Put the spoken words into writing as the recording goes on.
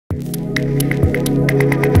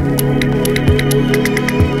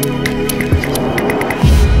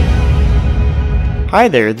Hi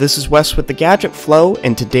there, this is Wes with the Gadget Flow,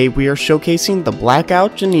 and today we are showcasing the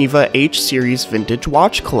Blackout Geneve H-Series Vintage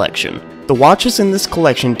Watch Collection. The watches in this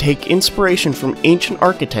collection take inspiration from ancient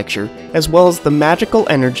architecture, as well as the magical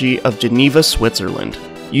energy of Geneva, Switzerland.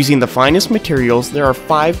 Using the finest materials, there are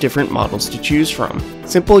 5 different models to choose from.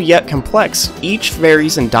 Simple yet complex, each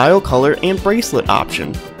varies in dial color and bracelet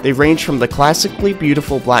option. They range from the classically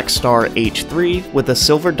beautiful Black Star H3 with a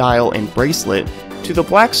silver dial and bracelet, to the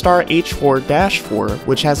Black Star H4-4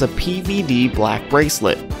 which has a PVD black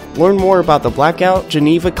bracelet. Learn more about the Blackout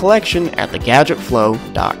Geneve collection at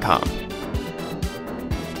thegadgetflow.com.